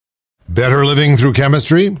Better living through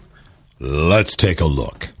chemistry? Let's take a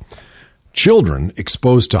look. Children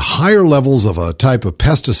exposed to higher levels of a type of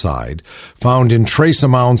pesticide found in trace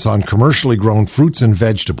amounts on commercially grown fruits and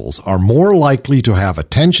vegetables are more likely to have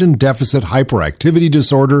attention deficit hyperactivity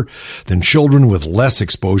disorder than children with less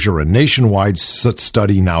exposure, a nationwide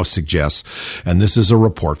study now suggests, and this is a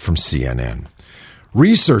report from CNN.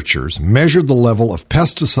 Researchers measured the level of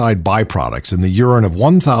pesticide byproducts in the urine of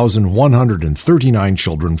 1,139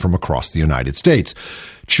 children from across the United States.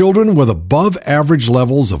 Children with above average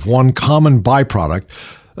levels of one common byproduct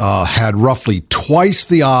had roughly twice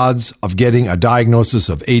the odds of getting a diagnosis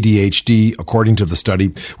of ADHD, according to the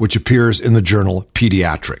study, which appears in the journal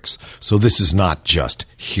Pediatrics. So this is not just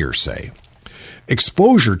hearsay.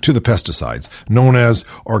 Exposure to the pesticides, known as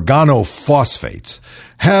organophosphates,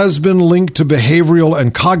 has been linked to behavioral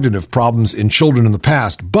and cognitive problems in children in the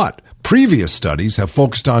past, but previous studies have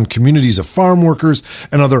focused on communities of farm workers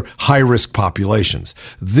and other high-risk populations.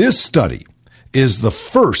 This study is the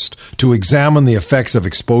first to examine the effects of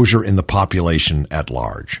exposure in the population at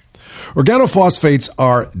large. Organophosphates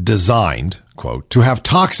are designed, quote, to have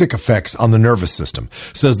toxic effects on the nervous system,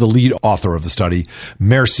 says the lead author of the study,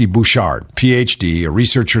 Merci Bouchard, PhD, a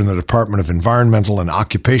researcher in the Department of Environmental and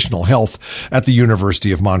Occupational Health at the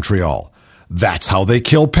University of Montreal. That's how they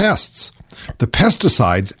kill pests. The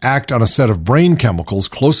pesticides act on a set of brain chemicals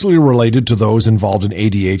closely related to those involved in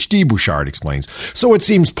ADHD, Bouchard explains. So it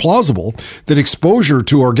seems plausible that exposure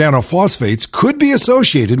to organophosphates could be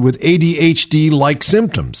associated with ADHD-like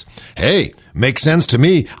symptoms. Hey, makes sense to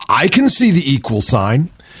me. I can see the equal sign.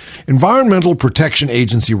 Environmental Protection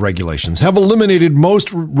Agency regulations have eliminated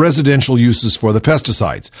most residential uses for the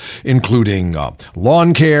pesticides, including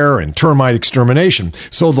lawn care and termite extermination.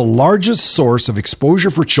 So the largest source of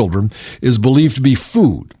exposure for children is believed to be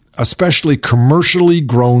food, especially commercially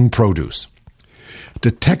grown produce.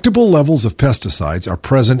 Detectable levels of pesticides are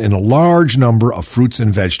present in a large number of fruits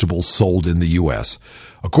and vegetables sold in the U.S.,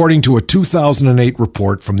 according to a 2008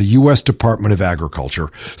 report from the U.S. Department of Agriculture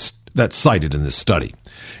that's cited in this study.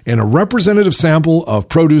 In a representative sample of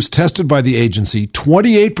produce tested by the agency,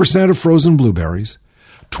 28% of frozen blueberries,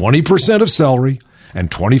 20% of celery, and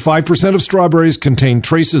 25% of strawberries contain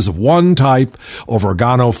traces of one type of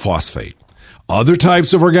organophosphate. Other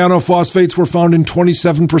types of organophosphates were found in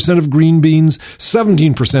 27% of green beans,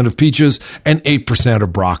 17% of peaches, and 8%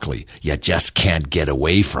 of broccoli. You just can't get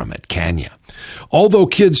away from it, can you? Although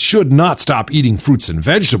kids should not stop eating fruits and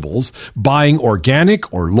vegetables, buying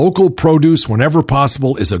organic or local produce whenever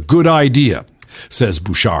possible is a good idea, says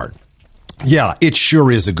Bouchard. Yeah, it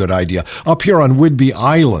sure is a good idea. Up here on Whidbey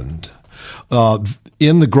Island,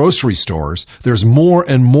 in the grocery stores, there's more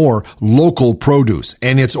and more local produce,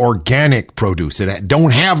 and it's organic produce. It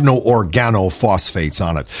don't have no organophosphates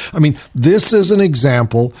on it. I mean, this is an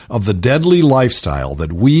example of the deadly lifestyle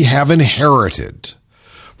that we have inherited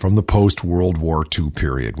from the post-World War II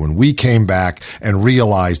period, when we came back and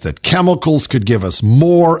realized that chemicals could give us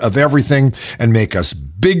more of everything and make us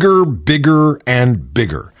bigger, bigger, and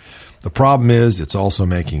bigger. The problem is it's also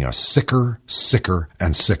making us sicker, sicker,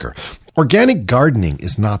 and sicker. Organic gardening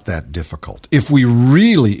is not that difficult. If we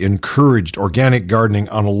really encouraged organic gardening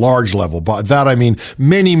on a large level, by that I mean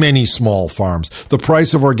many, many small farms, the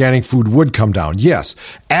price of organic food would come down. Yes,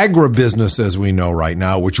 agribusiness, as we know right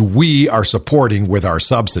now, which we are supporting with our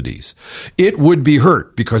subsidies, it would be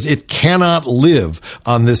hurt because it cannot live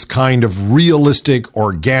on this kind of realistic,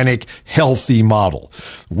 organic, healthy model.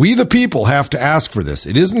 We, the people, have to ask for this.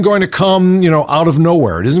 It isn't going to come, out of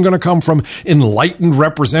nowhere. It isn't going to come from enlightened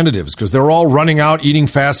representatives, because they're all running out, eating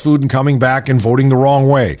fast food, and coming back and voting the wrong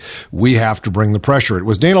way. We have to bring the pressure. It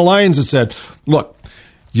was Dana Lyons that said, look,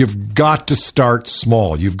 you've got to start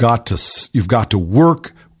small. You've got to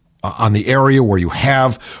work on the area where you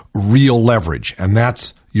have real leverage, and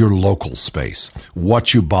that's your local space,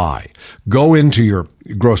 what you buy. Go into your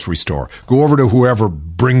grocery store. Go over to whoever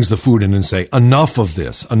brings the food in and say, enough of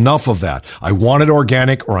this, enough of that. I want it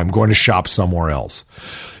organic, or I'm going to shop somewhere else.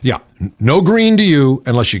 Yeah, no green to you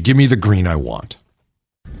unless you give me the green I want.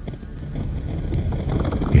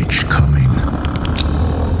 It's coming.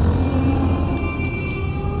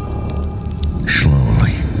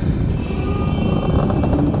 Slowly.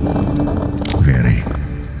 Very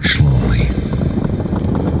slowly.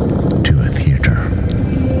 To a theater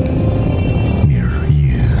near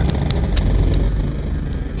you.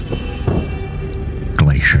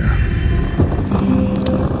 Glacier.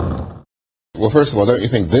 Well, first of all, don't you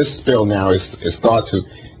think this spill now is thought to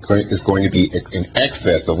is going to be in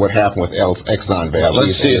excess of what happened with Exxon Valdez?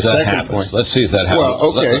 Let's see if that happens. Let's see if that happens.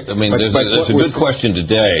 Well, okay. That's a good question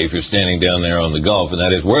today if you're standing down there on the Gulf, and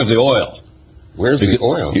that is, where's the oil? Where's the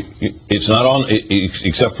oil? It's not on,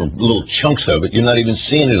 except for little chunks of it. You're not even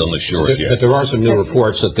seeing it on the shores yet. But there are some new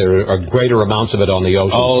reports that there are greater amounts of it on the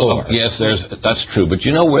ocean floor. Yes, that's true. But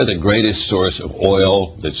you know where the greatest source of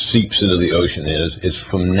oil that seeps into the ocean is? It's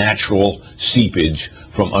from natural seepage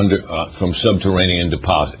from subterranean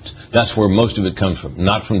deposits. That's where most of it comes from,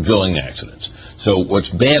 not from drilling accidents. So what's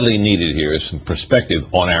badly needed here is some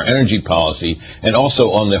perspective on our energy policy and also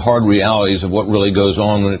on the hard realities of what really goes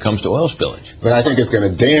on when it comes to oil spillage. But I think it's going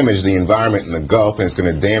to damage the environment in the Gulf, and it's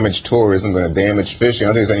going to damage tourism, going to damage fishing. I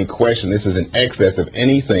don't think there's any question this is in excess of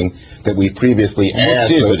anything that we previously asked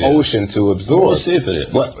the ocean to absorb. We'll see if it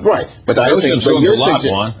is. Right. But I don't think... The ocean absorbs a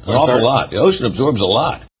lot, Juan. An awful lot. The ocean absorbs a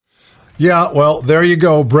lot. Yeah, well, there you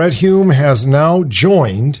go. Brett Hume has now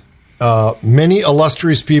joined many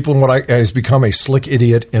illustrious people in what has become a slick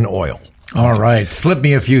idiot in oil. All right. Slip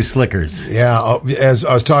me a few slickers. Yeah. As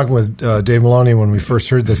I was talking with Dave Maloney when we first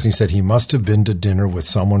heard this, and he said he must have been to dinner with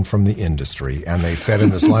someone from the industry, and they fed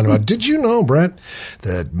him this line about, did you know, Brett,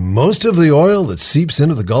 that most of the oil that seeps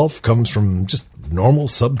into the Gulf comes from just normal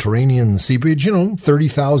subterranean seepage,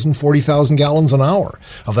 30,000, 40,000 gallons an hour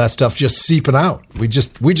of that stuff just seeping out. We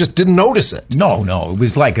just didn't notice it. No. It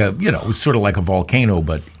was like it was sort of like a volcano,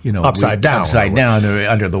 but, upside down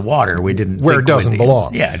under the water. We didn't. Where it doesn't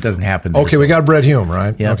belong. Yeah, it doesn't happen. Okay, we got Brett Hume,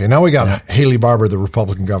 right? Yep. Okay, now we got Haley Barbour, the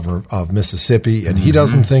Republican governor of Mississippi, and he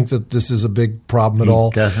doesn't think that this is a big problem at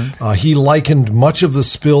all. He doesn't? He likened much of the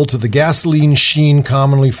spill to the gasoline sheen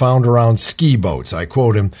commonly found around ski boats. I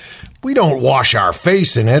quote him, "We don't wash our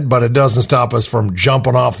face in it, but it doesn't stop us from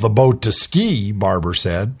jumping off the boat to ski," Barbour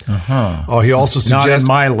said. Uh-huh. Oh, he also suggested... Not in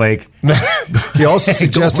my lake. He also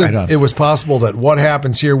suggested it was possible that what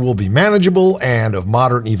happens here will be manageable and of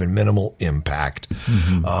moderate, even minimal impact.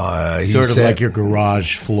 Mm-hmm. Sort of like your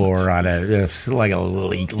garage floor on like a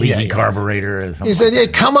leaky carburetor or something. He said, "Hey,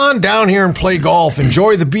 come on down here and play golf,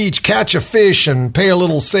 enjoy the beach, catch a fish, and pay a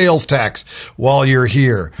little sales tax while you're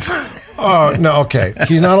here." Oh, no, okay.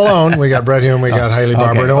 He's not alone. We got Brett Hume, we got Haley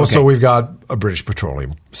Barbour, and also we've got a British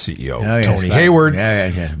Petroleum CEO, Tony Hayward,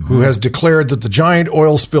 who has declared that the giant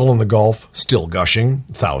oil spill in the Gulf, still gushing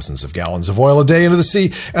thousands of gallons of oil a day into the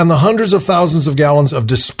sea, and the hundreds of thousands of gallons of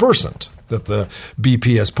dispersant that the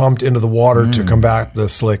BP has pumped into the water to combat the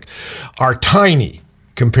slick, are tiny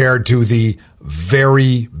compared to the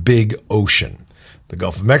very big ocean. The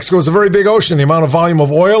Gulf of Mexico is a very big ocean. The amount of volume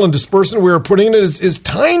of oil and dispersant we are putting in it is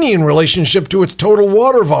tiny in relationship to its total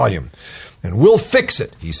water volume. And we'll fix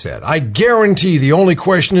it, he said. I guarantee the only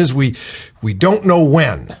question is we don't know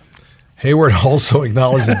when. Hayward also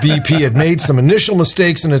acknowledged that BP had made some initial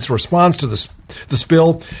mistakes in its response to the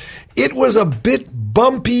spill. It was a bit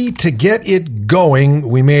bumpy to get it going.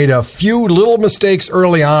 We made a few little mistakes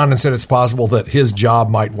early on and said it's possible that his job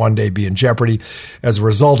might one day be in jeopardy as a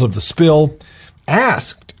result of the spill.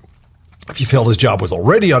 Asked if he felt his job was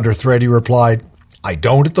already under threat, he replied, "I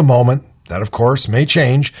don't at the moment. That, of course, may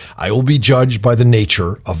change. I will be judged by the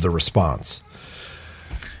nature of the response."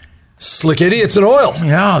 Slick idiots in oil.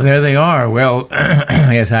 Yeah, there they are. Well,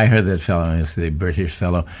 yes, I heard that fellow. It's the British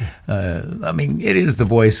fellow. It is the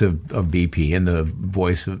voice of BP and the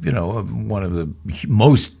voice of, one of the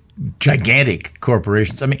most gigantic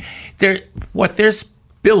corporations. What they're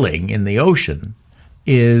spilling in the ocean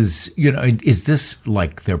is this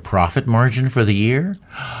like their profit margin for the year?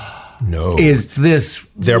 No. Is this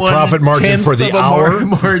their profit margin for the hour?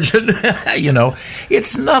 Margin?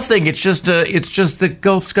 It's nothing. It's just the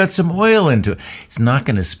Gulf's got some oil into it. It's not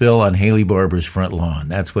going to spill on Haley Barbour's front lawn.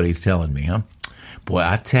 That's what he's telling me, huh? Boy,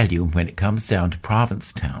 I tell you, when it comes down to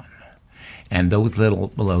Provincetown, and those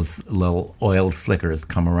little oil slickers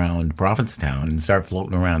come around Provincetown and start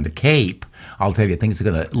floating around the Cape, I'll tell you, things are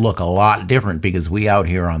going to look a lot different because we out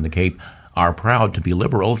here on the Cape are proud to be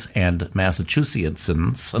liberals and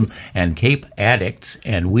Massachusettsans and Cape addicts,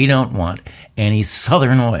 and we don't want any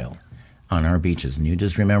Southern oil on our beaches. And you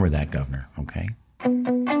just remember that, Governor, okay?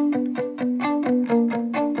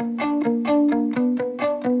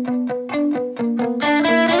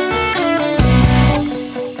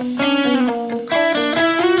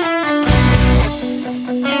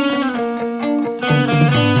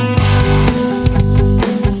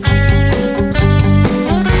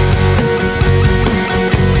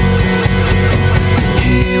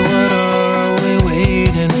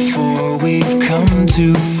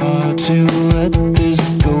 To